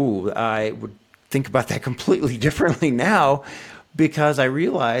 I would think about that completely differently now, because I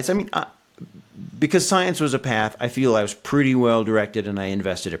realized, because science was a path, I feel I was pretty well directed and I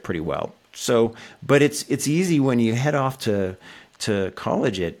invested it pretty well. So, but it's easy when you head off to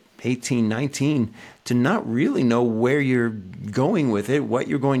college at 18, 19 to not really know where you're going with it, what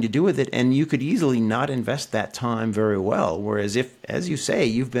you're going to do with it, and you could easily not invest that time very well. Whereas if, as you say,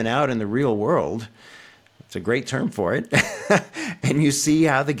 you've been out in the real world, it's a great term for it, and you see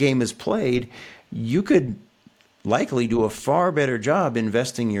how the game is played, you could likely do a far better job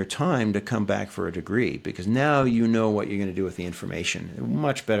investing your time to come back for a degree, because now you know what you're going to do with the information. A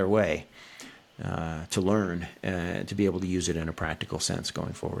much better way to learn, to be able to use it in a practical sense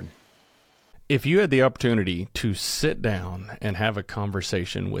going forward. If you had the opportunity to sit down and have a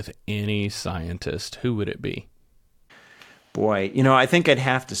conversation with any scientist, who would it be? Boy, I think I'd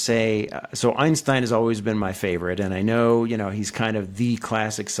have to say, so Einstein has always been my favorite, and I know, he's kind of the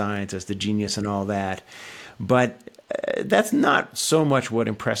classic scientist, the genius and all that. But that's not so much what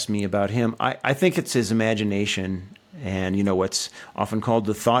impressed me about him. I think it's his imagination and, what's often called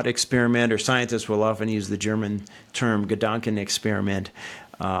the thought experiment, or scientists will often use the German term Gedanken experiment.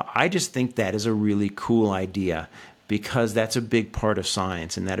 I just think that is a really cool idea, because that's a big part of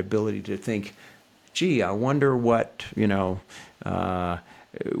science, and that ability to think, gee, I wonder what,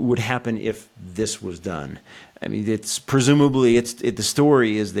 would happen if this was done. I mean, the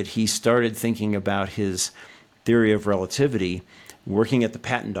story is that he started thinking about his theory of relativity working at the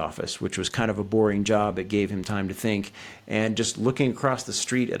patent office, which was kind of a boring job. It gave him time to think, and just looking across the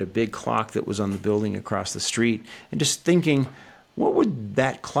street at a big clock that was on the building across the street, and just thinking, what would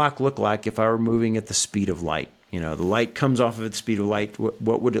that clock look like if I were moving at the speed of light? The light comes off of the speed of light.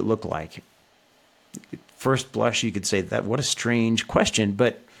 What would it look like? First blush, you could say, that what a strange question,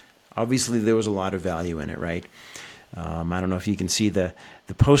 but obviously there was a lot of value in it, right? I don't know if you can see the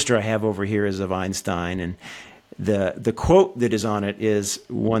poster I have over here is of Einstein, and the quote that is on it is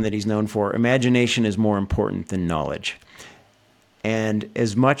one that he's known for: imagination is more important than knowledge. And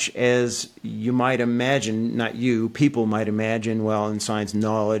as much as you might imagine, not you, people might imagine, well, in science,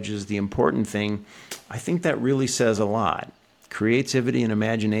 knowledge is the important thing, I think that really says a lot. Creativity and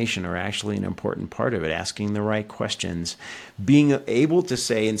imagination are actually an important part of it, asking the right questions, being able to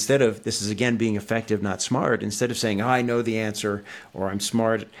say, instead of, this is again being effective, not smart, instead of saying, oh, I know the answer, or I'm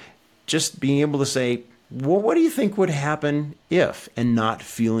smart, just being able to say, well, what do you think would happen if, and not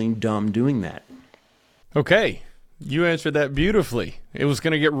feeling dumb doing that. Okay. You answered that beautifully. It was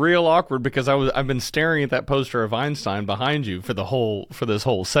going to get real awkward because I've been staring at that poster of Einstein behind you for this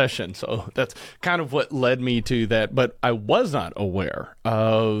whole session. So that's kind of what led me to that. But I was not aware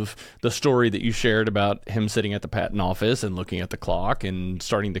of the story that you shared about him sitting at the patent office and looking at the clock and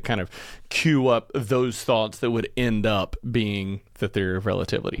starting to kind of cue up those thoughts that would end up being the theory of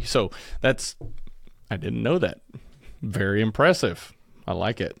relativity. So I didn't know that. Very impressive. I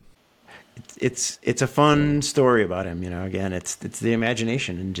like it. It's a fun story about him, again, it's the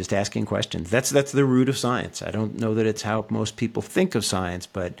imagination and just asking questions. That's the root of science. I don't know that it's how most people think of science,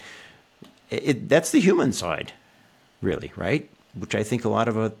 but that's the human side, really, right? Which I think a lot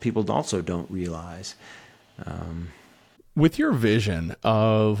of people also don't realize. With your vision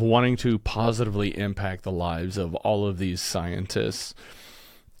of wanting to positively impact the lives of all of these scientists,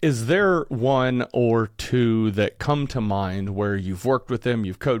 is there one or two that come to mind where you've worked with them,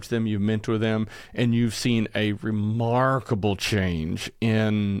 you've coached them, you've mentored them, and you've seen a remarkable change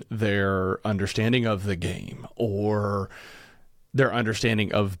in their understanding of the game or their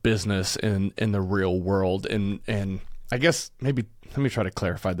understanding of business in the real world? And I guess maybe let me try to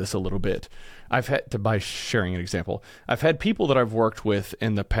clarify this a little bit. By sharing an example, I've had people that I've worked with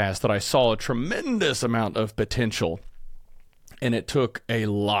in the past that I saw a tremendous amount of potential. And it took a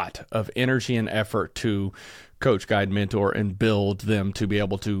lot of energy and effort to coach, guide, mentor, and build them to be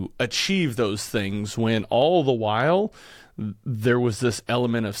able to achieve those things, when all the while there was this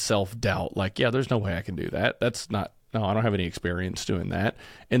element of self-doubt. Like, yeah, there's no way I can do that. No, I don't have any experience doing that.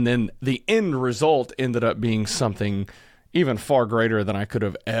 And then the end result ended up being something even far greater than I could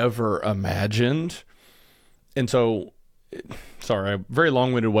have ever imagined. And so, sorry, a very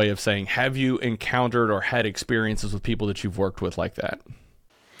long-winded way of saying, have you encountered or had experiences with people that you've worked with like that?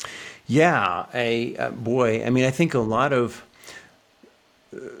 Yeah, boy, I mean, I think a lot of,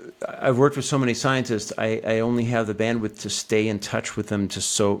 I've worked with so many scientists, I only have the bandwidth to stay in touch with them to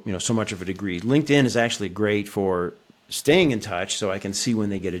so much of a degree. LinkedIn is actually great for staying in touch, so I can see when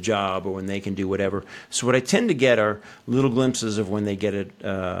they get a job or when they can do whatever. So what I tend to get are little glimpses of when they get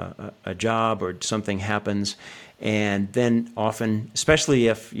a job or something happens. And then often, especially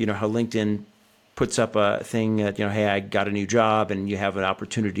if, how LinkedIn puts up a thing that, hey, I got a new job, and you have an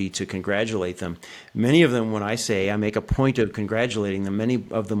opportunity to congratulate them. Many of them, when I make a point of congratulating them, many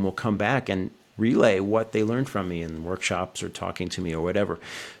of them will come back and relay what they learned from me in workshops or talking to me or whatever.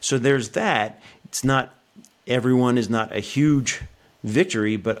 So there's that. Everyone is not a huge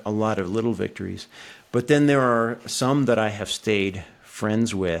victory, but a lot of little victories. But then there are some that I have stayed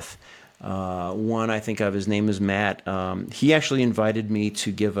friends with. One I think of, his name is Matt. He actually invited me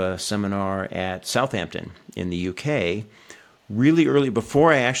to give a seminar at Southampton in the UK really early,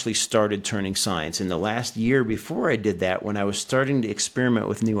 before I actually started turning science. In the last year before I did that, when I was starting to experiment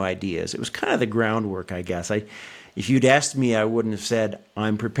with new ideas, it was kind of the groundwork, I guess. If you'd asked me, I wouldn't have said,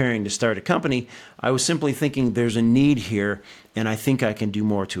 I'm preparing to start a company. I was simply thinking there's a need here, and I think I can do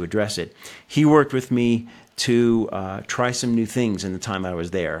more to address it. He worked with me to try some new things in the time I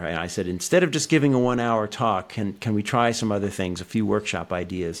was there. And I said, instead of just giving a 1-hour talk, can we try some other things, a few workshop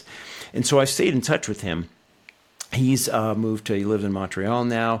ideas? And so I stayed in touch with him. He's he lives in Montreal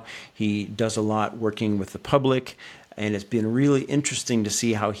now. He does a lot working with the public, and it's been really interesting to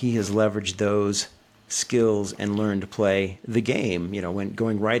see how he has leveraged those skills and learned to play the game, when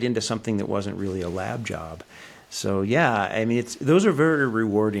going right into something that wasn't really a lab job. So yeah, I mean, those are very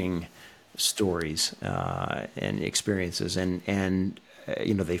rewarding stories and experiences, and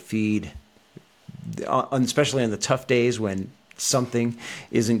they feed, especially on the tough days when something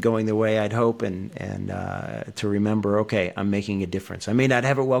isn't going the way I'd hope, and to remember, okay, I'm making a difference. I may not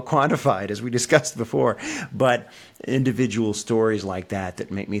have it well quantified, as we discussed before, but individual stories like that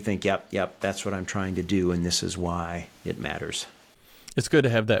make me think, yep, that's what I'm trying to do, and this is why it matters. It's good to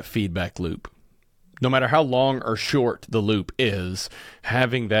have that feedback loop. No matter how long or short the loop is,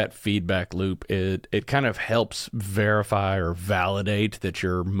 having that feedback loop, it kind of helps verify or validate that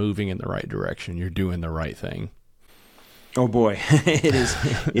you're moving in the right direction, you're doing the right thing. Oh boy, it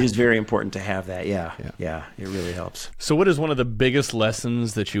is very important to have that. Yeah, it really helps. So what is one of the biggest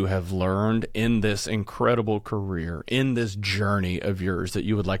lessons that you have learned in this incredible career, in this journey of yours, that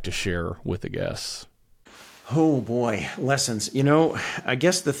you would like to share with the guests? Oh boy, lessons. I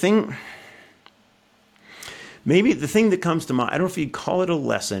guess maybe the thing that comes to mind, I don't know if you'd call it a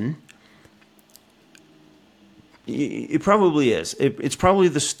lesson. It probably is. It's probably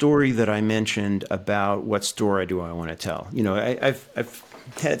the story that I mentioned about what story do I want to tell. I've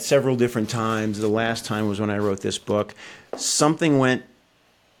had several different times. The last time was when I wrote this book. Something went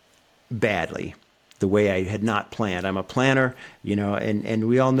badly, the way I had not planned. I'm a planner, and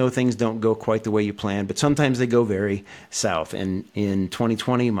we all know things don't go quite the way you plan, but sometimes they go very south. And in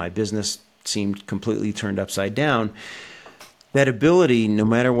 2020, my business seemed completely turned upside down. That ability, no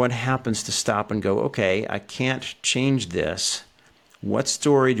matter what happens, to stop and go, okay, I can't change this. What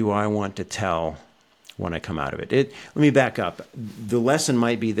story do I want to tell when I come out of it? Let me back up. The lesson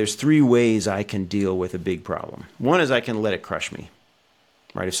might be there's 3 ways I can deal with a big problem. One is I can let it crush me.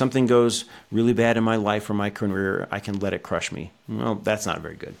 Right? If something goes really bad in my life or my career, I can let it crush me. Well, that's not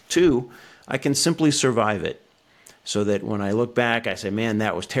very good. 2, I can simply survive it so that when I look back, I say, man,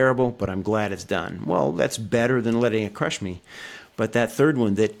 that was terrible, but I'm glad it's done. Well, that's better than letting it crush me. But that third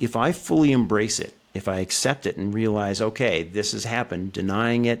one, that if I fully embrace it, if I accept it and realize, okay, this has happened,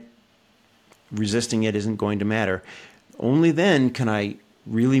 denying it, resisting it isn't going to matter, only then can I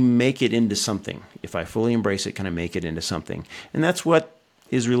really make it into something. If I fully embrace it, can I make it into something? And that's what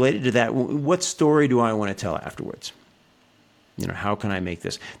is related to that. What story do I want to tell afterwards? How can I make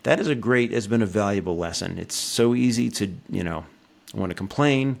this? That has been a valuable lesson. It's so easy to, want to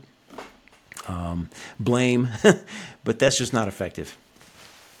complain, blame, but that's just not effective.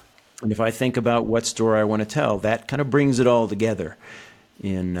 And if I think about what story I want to tell, that kind of brings it all together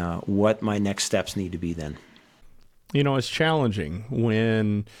in what my next steps need to be then. It's challenging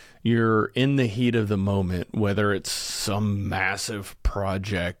when you're in the heat of the moment, whether it's some massive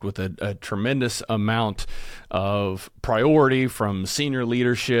project with a tremendous amount of priority from senior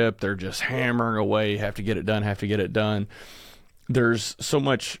leadership. They're just hammering away, have to get it done. There's so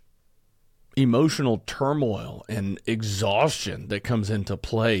much emotional turmoil and exhaustion that comes into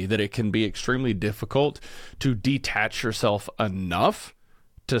play that it can be extremely difficult to detach yourself enough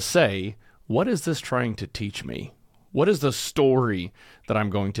to say, what is this trying to teach me? What is the story that I'm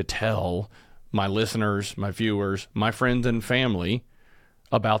going to tell my listeners, my viewers, my friends and family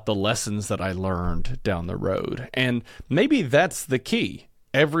about the lessons that I learned down the road? And maybe that's the key.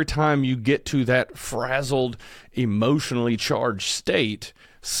 Every time you get to that frazzled, emotionally charged state,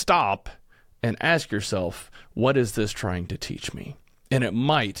 stop and ask yourself, what is this trying to teach me? And it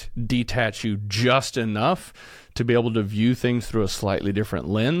might detach you just enough to be able to view things through a slightly different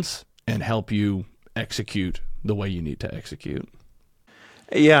lens and help you execute the way you need to execute.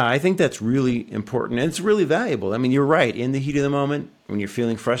 Yeah, I think that's really important. And it's really valuable. I mean, you're right. In the heat of the moment, when you're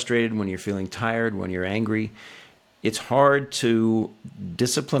feeling frustrated, when you're feeling tired, when you're angry, it's hard to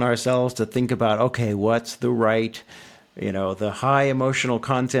discipline ourselves to think about, okay, what's the right, the high emotional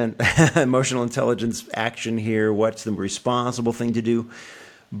content, emotional intelligence action here? What's the responsible thing to do?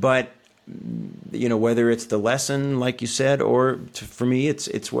 But whether it's the lesson, like you said, or for me,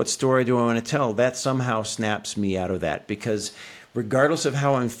 it's what story do I want to tell? That somehow snaps me out of that, because regardless of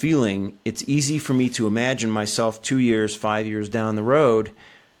how I'm feeling, it's easy for me to imagine myself 2 years, 5 years down the road.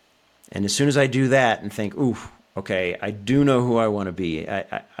 And as soon as I do that and think, ooh, okay, I do know who I want to be.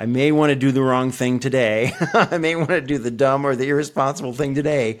 I may want to do the wrong thing today. I may want to do the dumb or the irresponsible thing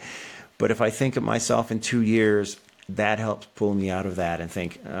today. But if I think of myself in 2 years, that helps pull me out of that and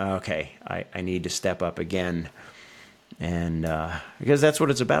think, okay, I need to step up again. And because that's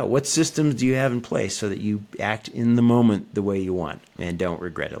what it's about. What systems do you have in place so that you act in the moment the way you want and don't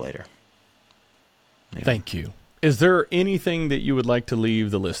regret it later? Yeah. Thank you. Is there anything that you would like to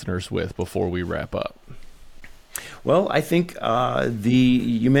leave the listeners with before we wrap up? Well, I think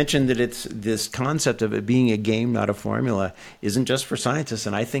you mentioned that it's this concept of it being a game, not a formula, isn't just for scientists,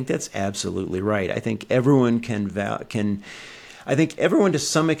 and I think that's absolutely right. I think everyone I think everyone to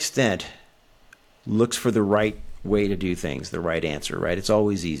some extent looks for the right way to do things, the right answer, right? It's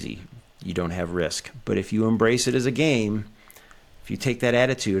always easy. You don't have risk. But if you embrace it as a game, if you take that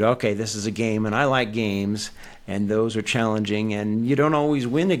attitude, okay, this is a game and I like games and those are challenging and you don't always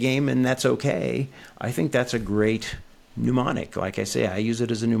win a game and that's okay, I think that's a great mnemonic. Like I say, I use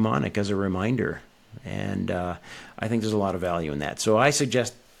it as a mnemonic, as a reminder. And I think there's a lot of value in that. So I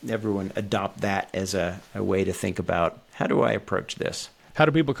suggest everyone adopt that as a way to think about, how do I approach this? How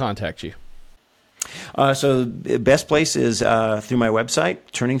do people contact you? So the best place is through my website,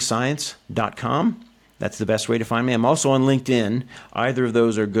 turningscience.com. That's the best way to find me. I'm also on LinkedIn. Either of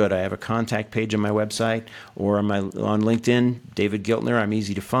those are good. I have a contact page on my website or on LinkedIn, David Giltner. I'm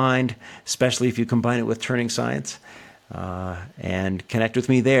easy to find, especially if you combine it with Turning Science. and connect with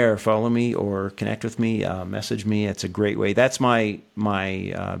me there. Follow me or connect with me. Message me. It's a great way. That's my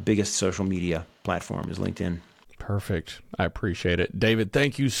biggest social media platform is LinkedIn. Perfect. I appreciate it. David,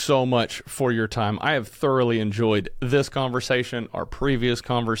 thank you so much for your time. I have thoroughly enjoyed this conversation, our previous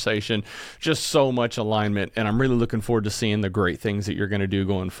conversation, just so much alignment, and I'm really looking forward to seeing the great things that you're going to do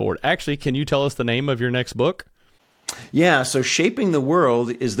going forward. Actually, can you tell us the name of your next book? Yeah, so Shaping the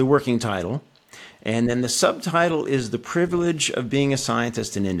World is the working title, and then the subtitle is The Privilege of Being a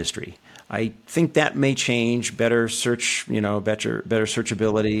Scientist in Industry. I think that may change, better search, better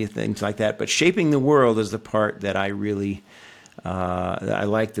searchability, things like that. But shaping the world is the part that I really that I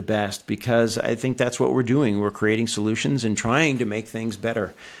like the best, because I think that's what we're doing. We're creating solutions and trying to make things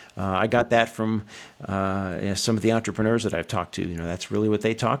better. I got that from some of the entrepreneurs that I've talked to. That's really what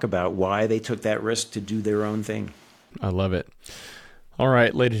they talk about, why they took that risk to do their own thing. I love it. All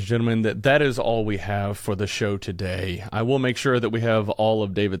right, ladies and gentlemen, that is all we have for the show today. I will make sure that we have all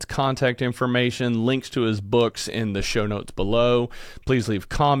of David's contact information, links to his books in the show notes below. Please leave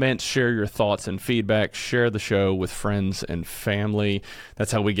comments, share your thoughts and feedback, share the show with friends and family.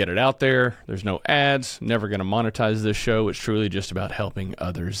 That's how we get it out there. There's no ads, never going to monetize this show. It's truly just about helping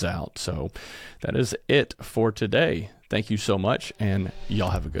others out. So that is it for today. Thank you so much, and y'all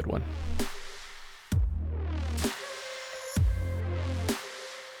have a good one.